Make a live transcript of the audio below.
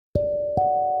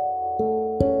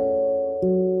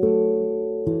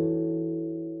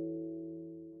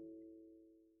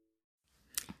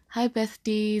Hi,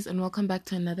 besties, and welcome back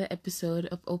to another episode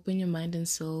of Open Your Mind and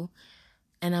Soul.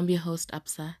 And I'm your host,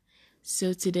 Apsa.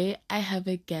 So today I have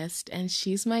a guest, and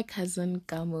she's my cousin,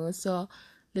 Gamo. So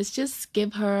let's just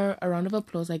give her a round of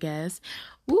applause, I guess.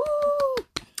 Woo!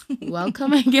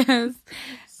 Welcome, I guess.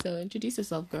 So introduce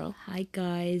yourself, girl. Hi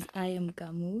guys, I am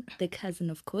Gamu, the cousin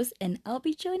of course, and I'll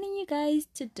be joining you guys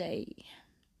today.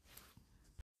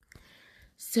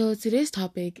 So today's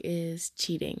topic is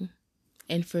cheating,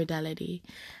 infidelity.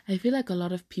 I feel like a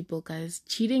lot of people, guys,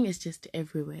 cheating is just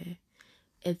everywhere.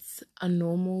 It's a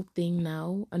normal thing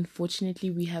now. Unfortunately,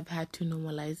 we have had to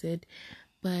normalize it,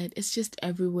 but it's just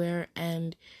everywhere.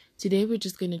 And today we're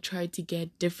just going to try to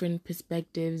get different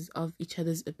perspectives of each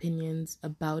other's opinions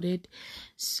about it.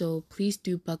 So please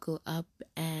do buckle up.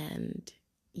 And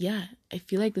yeah, I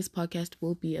feel like this podcast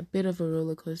will be a bit of a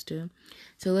roller coaster.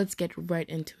 So let's get right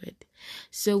into it.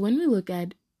 So when we look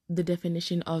at the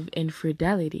definition of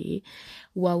infidelity,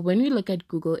 well, when we look at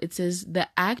Google, it says the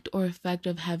act or effect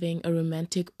of having a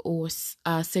romantic or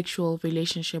sexual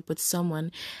relationship with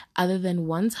someone other than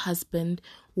one's husband,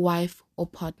 wife, or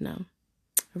partner.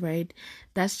 Right?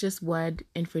 That's just what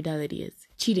infidelity is.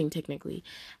 Cheating, technically.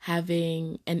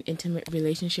 Having an intimate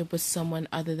relationship with someone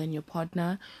other than your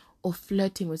partner or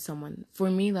flirting with someone.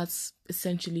 For me, that's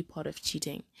essentially part of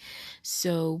cheating.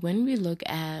 So when we look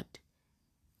at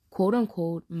quote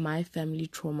unquote my family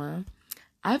trauma,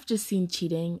 I've just seen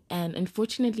cheating, and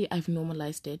unfortunately I've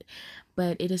normalized it,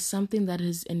 but it is something that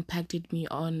has impacted me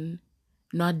on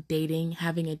not dating,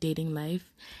 having a dating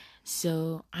life.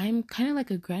 So I'm kind of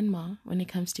like a grandma when it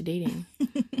comes to dating.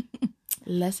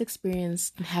 Less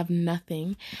experienced, have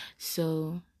nothing.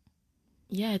 So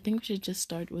yeah, I think we should just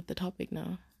start with the topic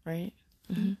now, right?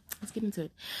 Let's get into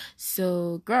it.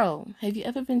 So girl, have you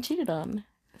ever been cheated on?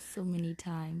 So many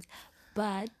times.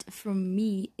 But from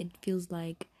me, it feels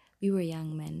like we were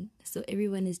young men. So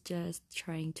everyone is just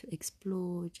trying to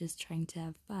explore, just trying to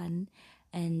have fun.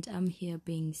 And I'm here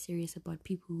being serious about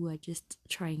people who are just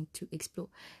trying to explore.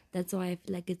 That's why I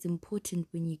feel like it's important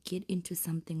when you get into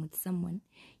something with someone,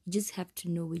 you just have to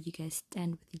know where you guys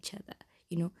stand with each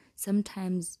other.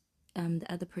 Sometimes the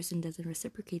other person doesn't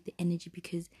reciprocate the energy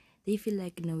because they feel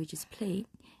like, no, we just play,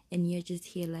 and you're just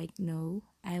here like, no,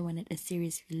 I wanted a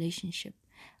serious relationship.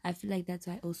 I feel like that's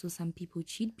why also some people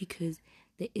cheat, because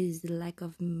there is the lack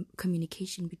of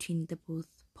communication between the both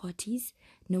parties.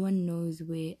 No one knows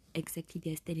where exactly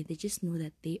they're standing. They just know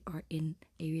that they are in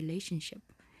a relationship,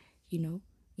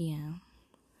 yeah.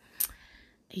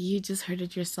 You just heard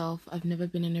it yourself. I've never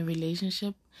been in a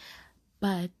relationship,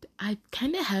 but I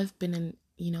kind of have been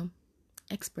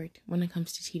expert when it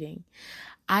comes to cheating.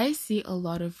 I see a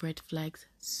lot of red flags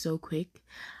so quick.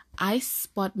 I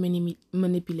spot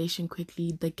manipulation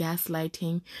quickly, the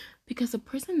gaslighting, because a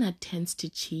person that tends to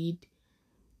cheat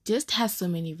just has so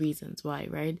many reasons why,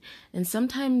 right? And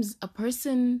sometimes a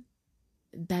person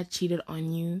that cheated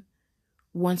on you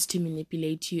wants to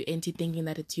manipulate you into thinking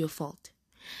that it's your fault.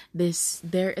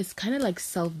 There is kind of like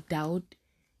self-doubt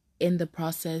in the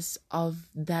process of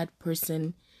that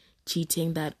person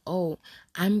cheating, that, oh,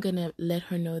 I'm gonna let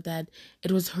her know that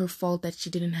it was her fault that she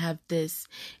didn't have this,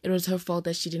 it was her fault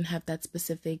that she didn't have that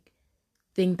specific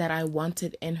thing that I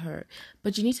wanted in her.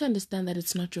 But you need to understand that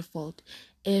it's not your fault.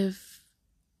 If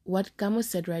what Gamo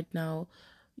said right now,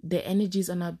 the energies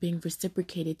are not being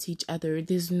reciprocated to each other,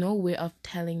 there's no way of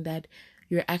telling that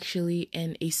you're actually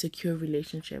in a secure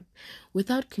relationship.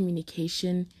 Without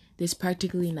communication, there's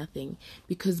practically nothing,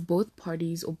 because both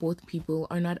parties or both people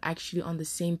are not actually on the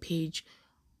same page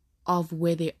of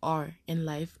where they are in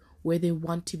life, where they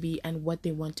want to be, and what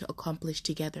they want to accomplish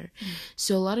together.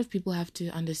 So a lot of people have to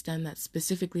understand that,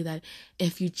 specifically, that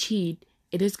if you cheat,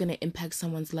 it is going to impact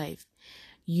someone's life.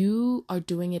 You are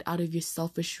doing it out of your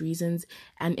selfish reasons,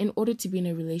 and in order to be in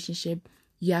a relationship,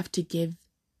 you have to give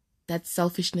that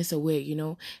selfishness away,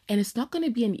 and it's not going to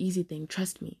be an easy thing,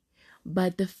 trust me.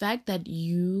 But the fact that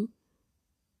you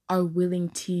are willing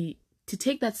to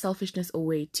take that selfishness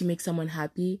away to make someone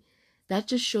happy, that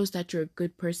just shows that you're a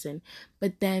good person.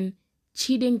 But then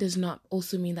cheating does not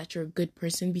also mean that you're a good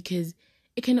person, because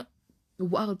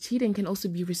while cheating can also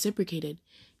be reciprocated,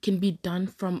 can be done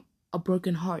from a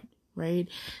broken heart, right?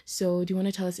 So do you want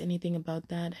to tell us anything about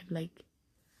that? Have like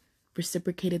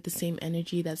reciprocated the same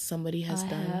energy that somebody has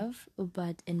done? I have,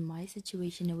 but in my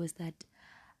situation, it was that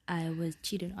I was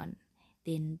cheated on.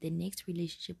 Then the next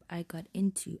relationship I got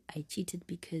into, I cheated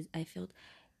because I felt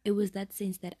it was that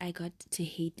sense that I got to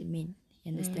hate men.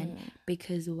 You understand?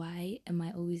 Because why am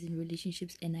I always in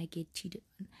relationships and I get cheated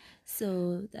on?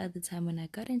 So the other time when I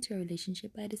got into a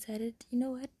relationship, I decided, you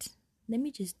know what? Let me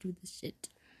just do this shit.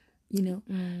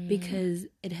 because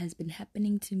it has been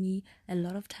happening to me a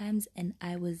lot of times and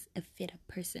I was a fed up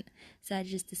person. So I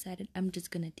just decided I'm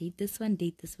just gonna date this one,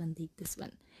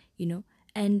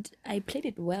 and I played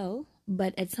it well,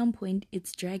 but at some point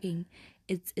it's dragging.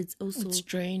 It's also It's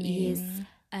draining. Yes,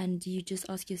 and you just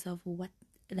ask yourself, what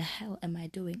the hell am I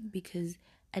doing? Because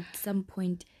at some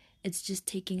point it's just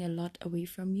taking a lot away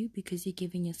from you because you're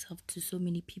giving yourself to so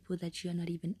many people that you're not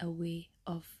even aware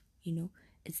of.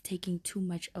 It's taking too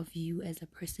much of you as a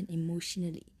person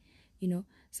emotionally.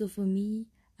 So for me,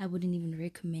 I wouldn't even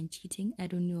recommend cheating. I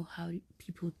don't know how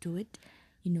people do it,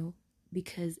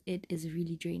 because it is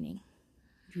really draining.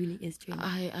 It really is draining.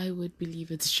 I would believe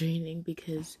it's draining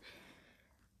because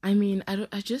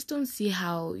I just don't see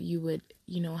how you would,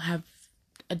 have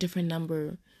a different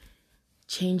number,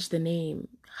 change the name,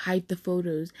 hide the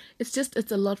photos. It's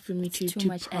a lot for me to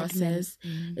process.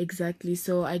 Exactly.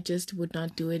 So I just would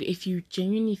not do it. If you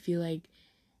genuinely feel like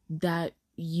that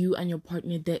you and your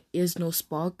partner, there is no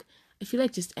spark, I feel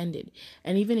like just end it.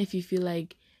 And even if you feel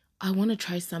like I want to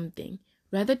try something,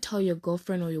 rather tell your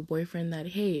girlfriend or your boyfriend that,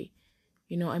 hey,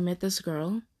 I met this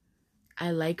girl,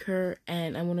 I like her,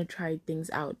 and I want to try things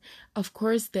out. Of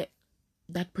course,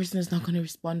 that person is not going to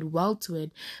respond well to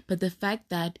it, but the fact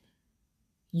that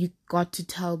you got to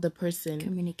tell the person,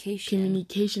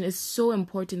 communication is so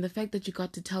important. The fact that you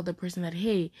got to tell the person that,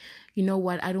 hey, you know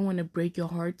what, I don't want to break your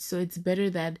heart, so it's better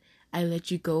that I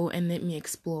let you go and let me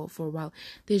explore for a while.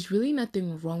 There's really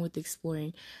nothing wrong with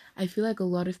exploring. I feel like a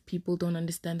lot of people don't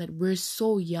understand that we're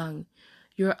so young.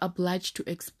 You're obliged to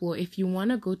explore. If you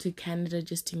want to go to Canada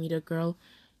just to meet a girl,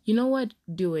 you know what,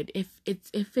 do it. If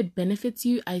it benefits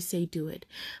you, I say do it.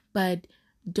 But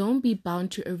don't be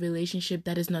bound to a relationship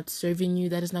that is not serving you,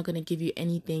 that is not going to give you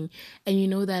anything, and you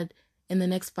know that in the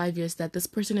next 5 years that this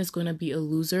person is going to be a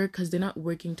loser because they're not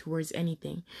working towards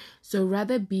anything. So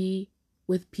rather be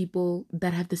with people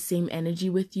that have the same energy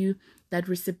with you, that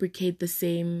reciprocate the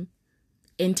same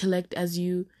intellect as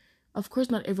you. Of course,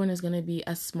 not everyone is going to be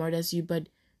as smart as you, but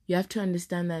you have to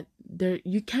understand that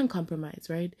you can compromise,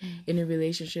 right? In a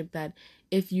relationship, that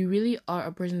if you really are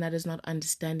a person that is not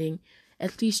understanding,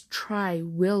 at least try,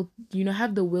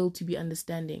 have the will to be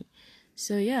understanding.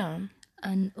 So yeah.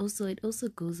 And also, it also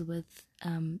goes with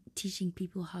teaching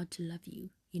people how to love you.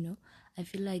 I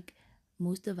feel like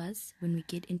most of us, when we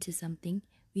get into something,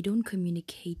 we don't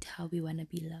communicate how we want to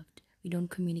be loved. We don't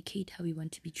communicate how we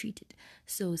want to be treated.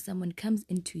 So someone comes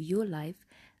into your life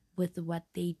with how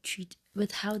they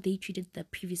treated the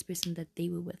previous person that they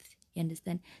were with. You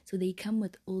understand? So they come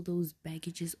with all those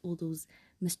baggages, all those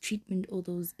mistreatment, all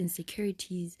those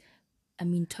insecurities,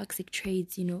 toxic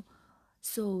traits,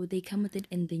 So they come with it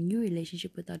in the new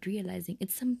relationship without realizing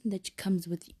it's something that comes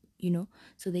with you.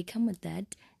 So they come with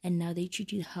that, and now they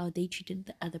treat you how they treated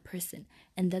the other person,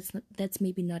 and that's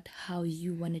maybe not how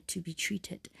you wanted to be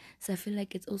treated. So I feel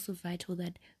like it's also vital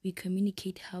that we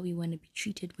communicate how we want to be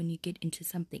treated when you get into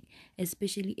something,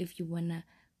 especially if you want to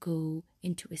go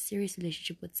into a serious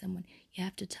relationship with someone. You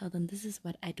have to tell them, this is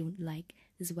what I don't like,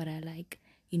 this is what I like.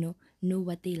 Know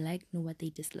what they like, know what they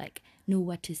dislike, know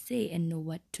what to say and know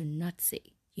what to not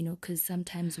say, because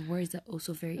sometimes words are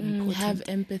also very important. Have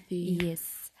empathy.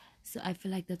 Yes. So I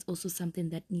feel like that's also something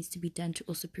that needs to be done to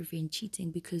also prevent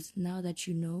cheating, because now that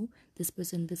you know this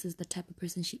person, this is the type of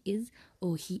person she is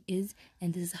or he is,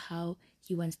 and this is how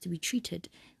he wants to be treated,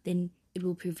 then it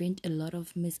will prevent a lot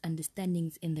of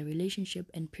misunderstandings in the relationship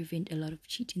and prevent a lot of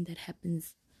cheating that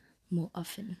happens more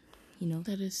often,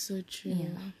 That is so true.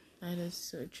 Yeah. That is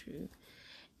so true.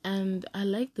 And I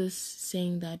like this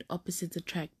saying that opposites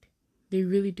attract. They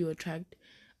really do attract.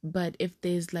 But if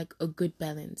there's like a good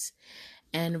balance.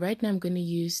 And right now I'm going to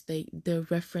use the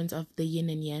reference of the yin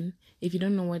and yang. If you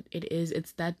don't know what it is,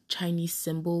 it's that Chinese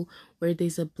symbol where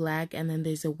there's a black and then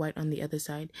there's a white on the other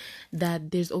side.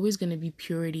 That there's always going to be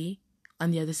purity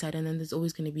on the other side, and then there's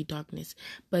always going to be darkness.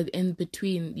 But in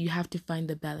between, you have to find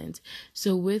the balance.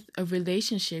 So with a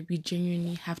relationship, you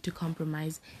genuinely have to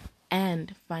compromise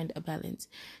and find a balance.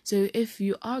 So if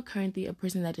you are currently a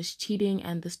person that is cheating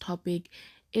and this topic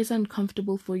is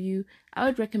uncomfortable for you, I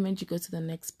would recommend you go to the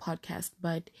next podcast.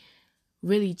 But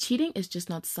really, cheating is just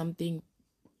not something,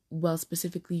 well,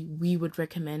 specifically we would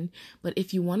recommend. But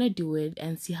if you want to do it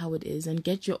and see how it is and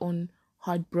get your own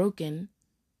heart broken,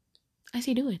 I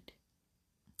say do it.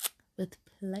 With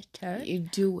pleasure. You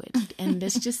do it. And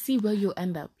let's just see where you'll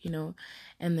end up,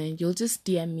 and then you'll just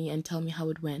DM me and tell me how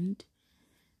it went.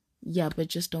 Yeah, but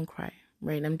just don't cry,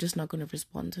 right? I'm just not going to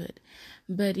respond to it.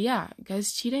 But yeah,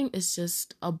 guys, cheating is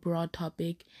just a broad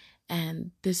topic,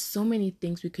 and there's so many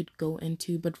things we could go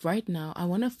into. But right now, I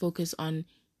want to focus on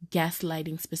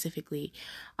gaslighting specifically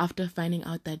after finding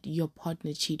out that your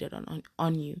partner cheated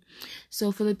on you.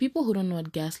 So for the people who don't know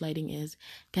what gaslighting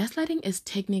is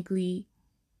technically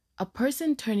a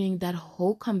person turning that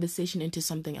whole conversation into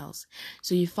something else.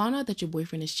 So you found out that your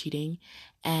boyfriend is cheating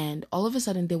and all of a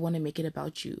sudden they want to make it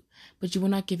about you, but you were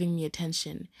not giving me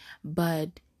attention.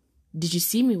 But did you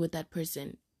see me with that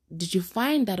person? Did you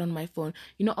find that on my phone?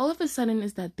 All of a sudden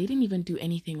is that they didn't even do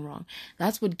anything wrong.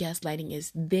 That's what gaslighting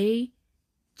is. They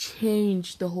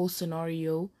change the whole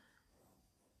scenario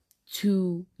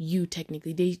to you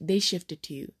technically. They shift it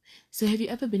to you. So have you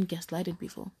ever been gaslighted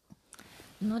before?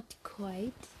 Not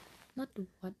quite.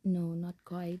 Not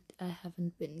quite. I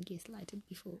haven't been gaslighted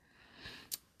before.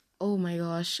 Oh my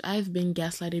gosh, I've been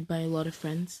gaslighted by a lot of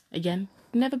friends. Again,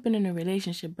 never been in a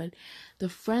relationship, but the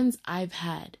friends I've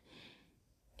had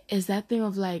is that thing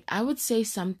of like, I would say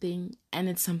something and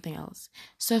it's something else.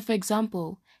 So for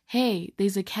example, hey,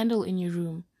 there's a candle in your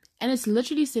room and it's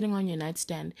literally sitting on your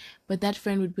nightstand, but that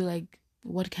friend would be like,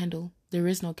 what candle? There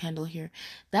is no candle here.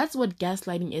 That's what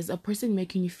gaslighting is. A person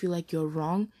making you feel like you're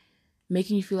wrong,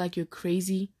 making you feel like you're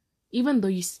crazy, even though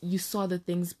you saw the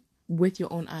things with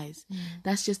your own eyes.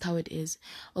 That's just how it is.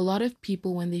 A lot of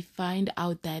people, when they find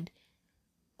out that,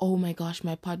 oh my gosh,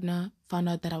 my partner found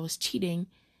out that I was cheating,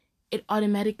 it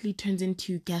automatically turns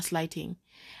into gaslighting.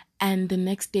 And the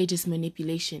next stage is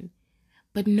manipulation.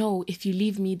 But no, if you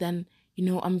leave me, then,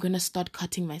 I'm going to start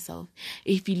cutting myself.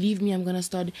 If you leave me, I'm going to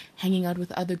start hanging out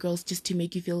with other girls just to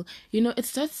make you feel,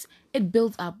 it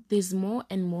builds up. There's more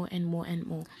and more and more and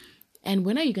more. And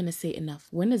when are you going to say enough?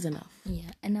 When is enough?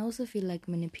 Yeah, and I also feel like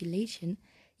manipulation,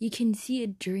 you can see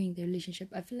it during the relationship.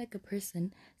 I feel like a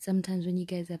person, sometimes when you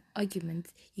guys have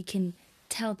arguments, you can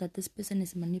tell that this person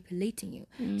is manipulating you.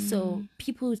 So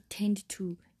people tend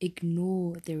to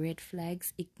ignore the red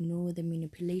flags, ignore the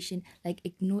manipulation, like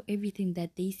ignore everything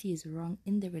that they see is wrong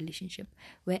in the relationship.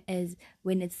 Whereas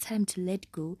when it's time to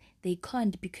let go, they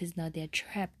can't because now they're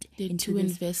trapped. They're too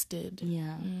invested.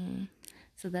 Yeah.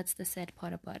 So that's the sad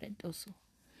part about it also.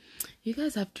 You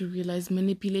guys have to realize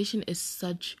manipulation is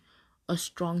such a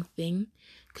strong thing,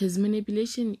 because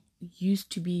manipulation used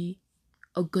to be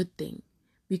a good thing,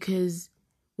 because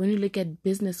when you look at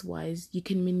business wise, you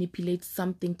can manipulate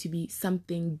something to be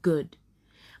something good.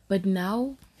 But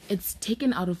now it's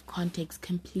taken out of context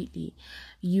completely.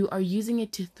 You are using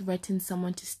it to threaten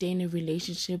someone to stay in a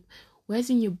relationship, whereas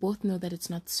you both know that it's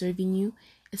not serving you,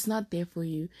 it's not there for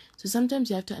you. So sometimes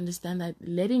you have to understand that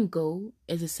letting go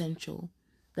is essential.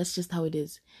 That's just how it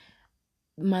is.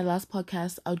 My last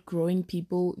podcast, outgrowing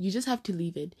people, you just have to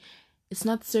leave it. It's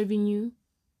not serving you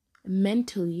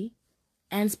mentally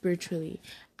and spiritually.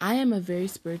 I am a very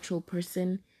spiritual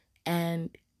person, and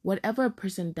whatever a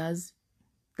person does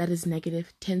that is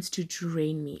negative tends to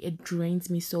drain me. It drains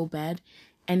me so bad,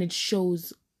 and it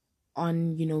shows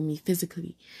on, me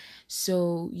physically.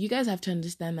 So you guys have to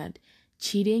understand that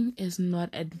cheating is not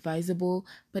advisable,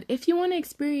 but if you want to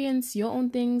experience your own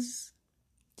things,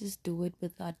 just do it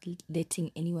without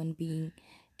letting anyone be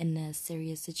in a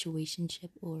serious situationship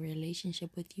or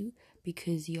relationship with you,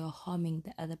 because you're harming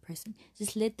the other person.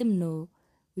 Just let them know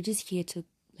we're just here to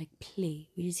play.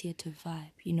 We're just here to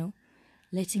vibe,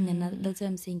 letting another. That's why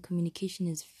I'm saying communication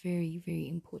is very, very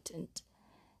important.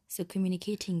 So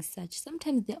communicating such,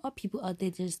 sometimes there are people out there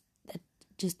that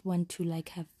just want to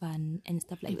have fun and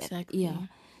stuff like that. Yeah.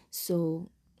 So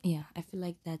yeah, I feel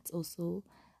like that's also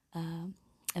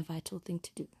a vital thing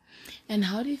to do. And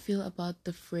how do you feel about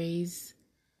the phrase,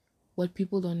 what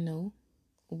people don't know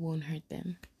won't hurt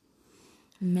them?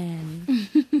 Man.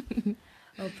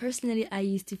 Well, personally, I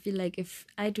used to feel like if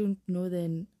I don't know,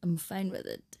 then I'm fine with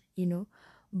it,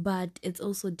 But it's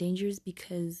also dangerous,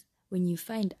 because when you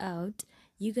find out,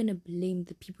 you're going to blame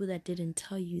the people that didn't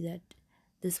tell you that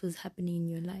this was happening in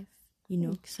your life,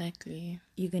 Exactly.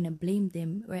 You're going to blame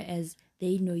them, whereas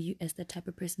they know you as the type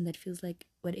of person that feels like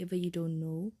whatever you don't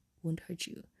know won't hurt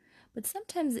you. But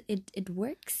sometimes it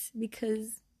works,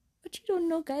 because what you don't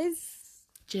know, guys,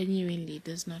 genuinely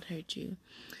does not hurt you.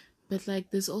 But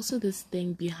there's also this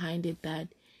thing behind it that,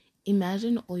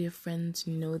 imagine all your friends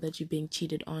know that you're being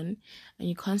cheated on, and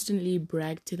you constantly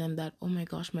brag to them that, oh my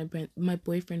gosh, my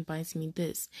boyfriend buys me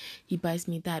this, he buys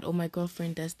me that, oh my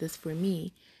girlfriend does this for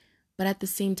me. But at the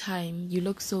same time, you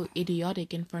look so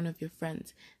idiotic in front of your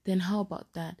friends. Then how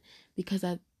about that? Because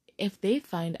if they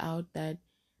find out that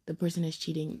the person is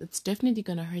cheating, it's definitely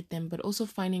going to hurt them. But also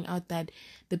finding out that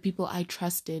the people I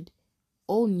trusted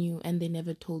all knew and they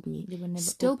never told me, they were never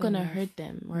still going to hurt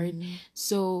them, right?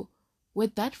 So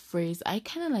with that phrase, I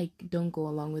kind of like don't go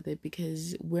along with it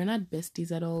because we're not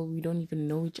besties at all. We don't even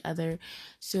know each other.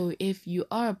 So if you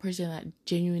are a person that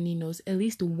genuinely knows, at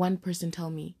least one person tell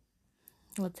me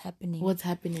What's happening? what's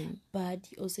happening.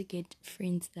 But you also get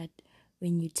friends that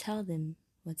when you tell them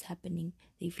what's happening,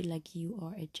 they feel like you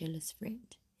are a jealous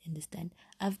friend. Understand?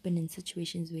 I've been in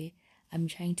situations where I'm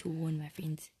trying to warn my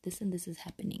friends, this and this is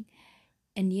happening.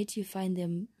 And yet you find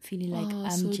them feeling like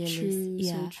I'm so jealous. true,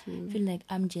 Yeah. so true. Feeling like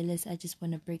I'm jealous. I just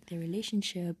want to break their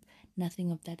relationship.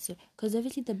 Nothing of that sort. Because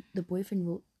obviously the boyfriend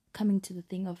will coming to the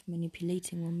thing of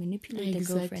manipulating will manipulate the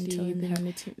girlfriend telling the her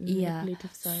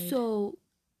manipulative side. So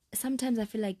sometimes I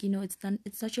feel like,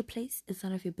 it's not your place, it's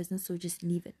none of your business, so just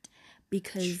leave it.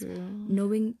 Because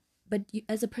True. but you,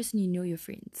 as a person, you know your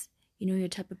friends, you know your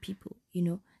type of people, you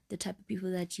know the type of people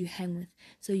that you hang with.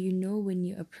 So you know when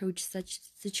you approach such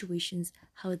situations,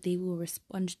 how they will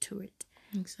respond to it.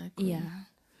 Exactly. Yeah.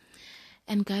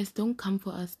 And guys, don't come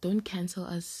for us. Don't cancel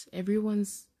us.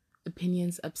 Everyone's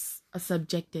opinions are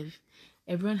subjective.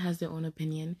 Everyone has their own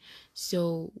opinion.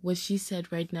 So what she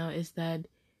said right now is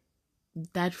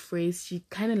that phrase, she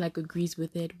kind of like agrees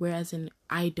with it, whereas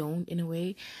I don't in a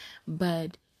way.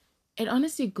 But it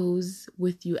honestly goes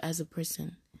with you as a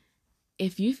person.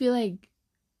 If you feel like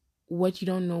what you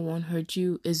don't know won't hurt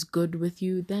you is good with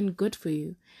you, then good for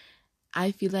you.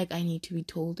 I feel like I need to be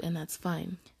told, and that's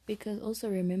fine. Because also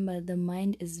remember, the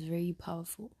mind is very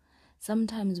powerful.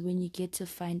 Sometimes when you get to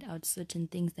find out certain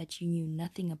things that you knew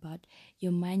nothing about,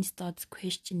 your mind starts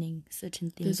questioning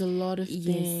certain things. There's a lot of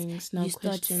things now, you start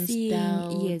questions, seeing,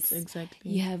 doubts,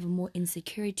 exactly. you have more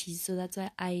insecurities. So that's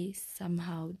why I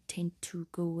somehow tend to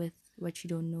go with what you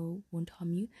don't know won't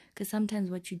harm you. Because sometimes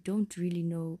what you don't really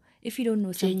know, if you don't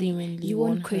know something, Genuinely you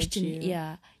won't won't question. hurt you.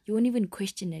 Yeah, you won't even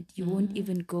question it. You won't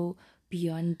even go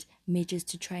beyond measures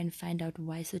to try and find out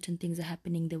why certain things are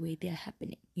happening the way they are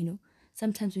happening.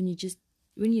 Sometimes when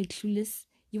you're clueless,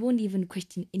 you won't even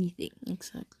question anything.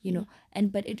 Exactly.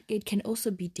 But it can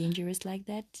also be dangerous like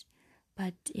that.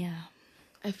 But yeah,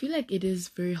 I feel like it is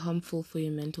very harmful for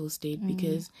your mental state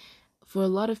because for a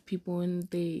lot of people, when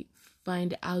they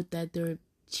find out that they're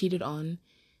cheated on,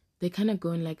 they kind of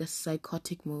go in like a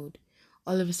psychotic mode.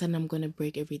 All of a sudden, I'm gonna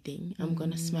break everything. I'm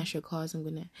gonna smash your cars.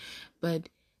 But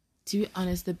to be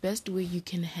honest, the best way you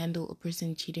can handle a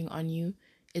person cheating on you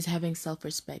is having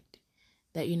self-respect.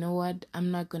 That, you know what, I'm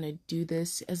not gonna do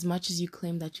this. As much as you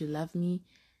claim that you love me,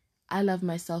 I love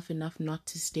myself enough not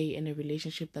to stay in a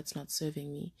relationship that's not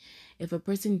serving me. If a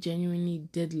person genuinely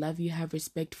did love you, have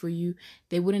respect for you,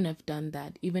 they wouldn't have done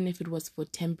that. Even if it was for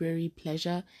temporary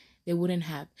pleasure, they wouldn't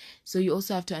have. So you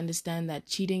also have to understand that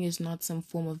cheating is not some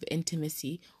form of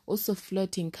intimacy. Also,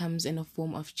 flirting comes in a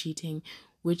form of cheating,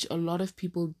 which a lot of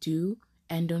people do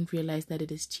and don't realize that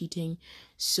it is cheating.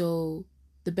 So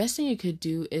the best thing you could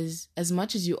do is, as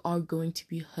much as you are going to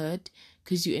be hurt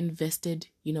because you invested,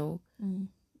 you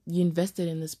invested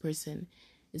in this person,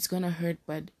 it's gonna hurt,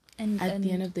 but at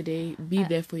the end of the day, be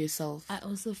there for yourself. I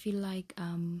also feel like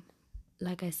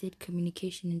I said,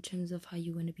 communication in terms of how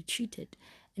you want to be treated,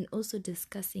 and also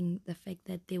discussing the fact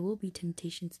that there will be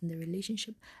temptations in the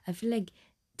relationship. I feel like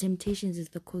temptations is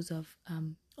the cause of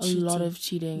a lot of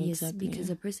cheating. Yes, exactly. Because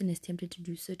a person is tempted to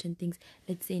do certain things.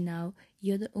 Let's say now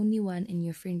you're the only one in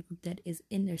your friend group that is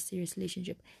in a serious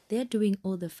relationship. They're doing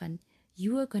all the fun.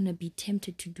 You are gonna be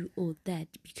tempted to do all that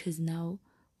because now,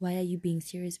 why are you being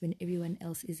serious when everyone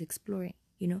else is exploring?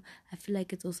 I feel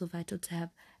like it's also vital to have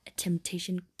a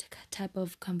temptation type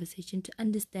of conversation to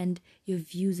understand your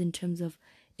views in terms of,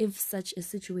 if such a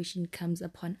situation comes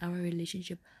upon our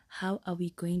relationship, how are we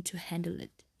going to handle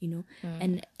it?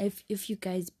 And if you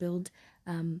guys build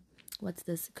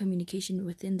communication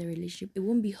within the relationship, it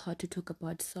won't be hard to talk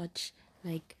about such,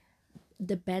 like,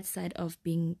 the bad side of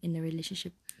being in a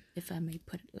relationship, if I may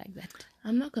put it like that.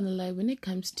 I'm not gonna lie, when it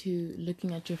comes to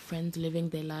looking at your friends living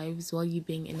their lives while you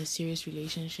being in a serious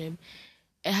relationship,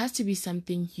 it has to be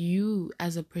something you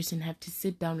as a person have to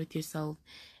sit down with yourself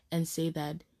and say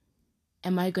that,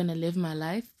 am I gonna live my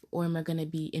life or am I gonna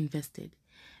be invested?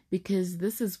 Because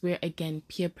this is where, again,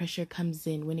 peer pressure comes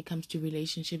in when it comes to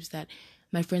relationships, that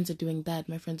my friends are doing that,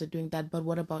 my friends are doing that, but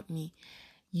what about me?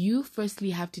 You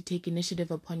firstly have to take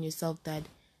initiative upon yourself that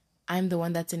I'm the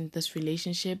one that's in this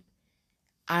relationship.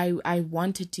 I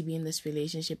wanted to be in this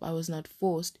relationship. I was not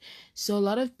forced. So a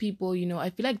lot of people, I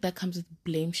feel like that comes with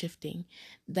blame shifting.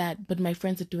 But my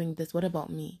friends are doing this. What about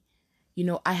me?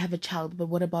 I have a child, but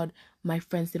what about my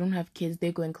friends? They don't have kids.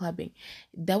 They're going clubbing.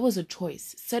 That was a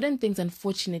choice. Certain things,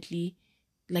 unfortunately,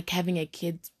 like having a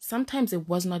kid, sometimes it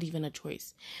was not even a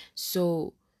choice.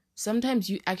 So sometimes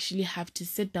you actually have to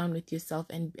sit down with yourself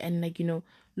and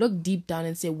look deep down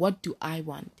and say, what do I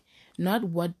want? not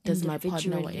what does my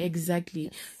partner want. Individually. Exactly.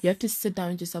 Yes. You have to sit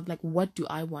down with yourself, like, what do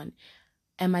I want?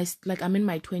 Am I, like, I'm in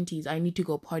my 20s, I need to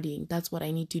go partying. That's what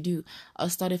I need to do. I'll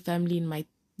start a family in my,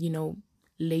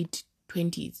 late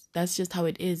 20s. That's just how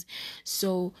it is.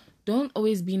 So don't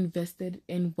always be invested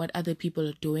in what other people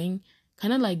are doing.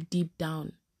 Kind of like deep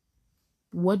down,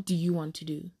 what do you want to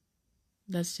do?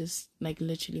 That's just like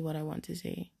literally what I want to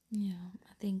say. Yeah,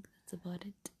 I think that's about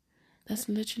it. That's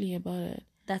literally about it.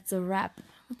 That's a wrap.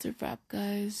 That's a wrap,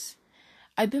 guys.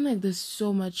 I think like there's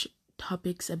so much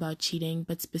topics about cheating,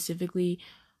 but specifically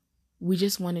we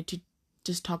just wanted to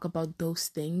just talk about those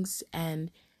things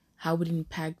and how it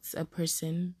impacts a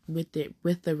person with the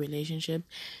relationship.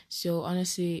 So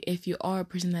honestly, if you are a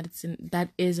person that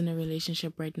is in a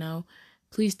relationship right now,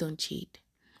 please don't cheat.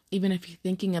 Even if you're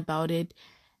thinking about it,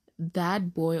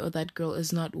 that boy or that girl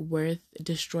is not worth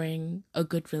destroying a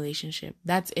good relationship.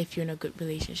 That's if you're in a good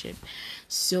relationship.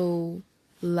 So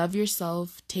love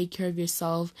yourself, take care of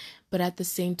yourself, but at the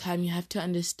same time, you have to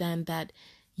understand that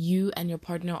you and your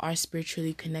partner are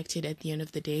spiritually connected at the end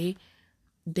of the day.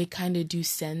 They kind of do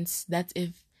sense. That's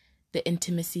if the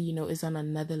intimacy, is on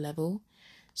another level.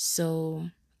 So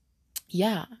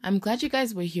yeah, I'm glad you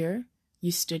guys were here.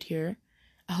 You stood here.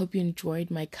 I hope you enjoyed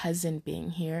my cousin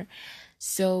being here.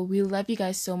 So we love you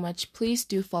guys so much. Please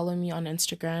do follow me on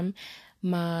Instagram.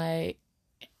 My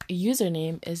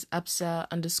username is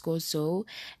Absa_Zo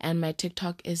and my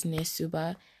TikTok is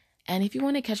Nesuba. And if you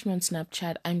want to catch me on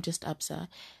Snapchat, I'm just Absa.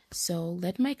 So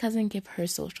let my cousin give her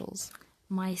socials.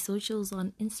 My socials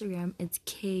on Instagram, it's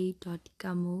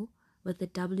k.gamu with a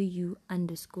W_,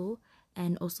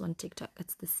 and also on TikTok,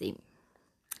 it's the same.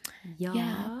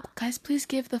 Yeah. Guys, please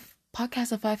give the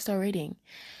podcast a 5-star rating.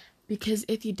 Because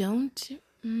if you don't,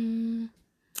 I'm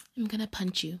gonna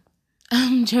punch you.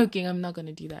 I'm joking. I'm not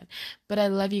gonna do that. But I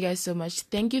love you guys so much.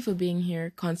 Thank you for being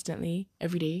here constantly,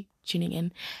 every day, tuning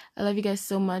in. I love you guys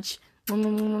so much.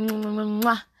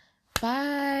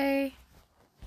 Bye.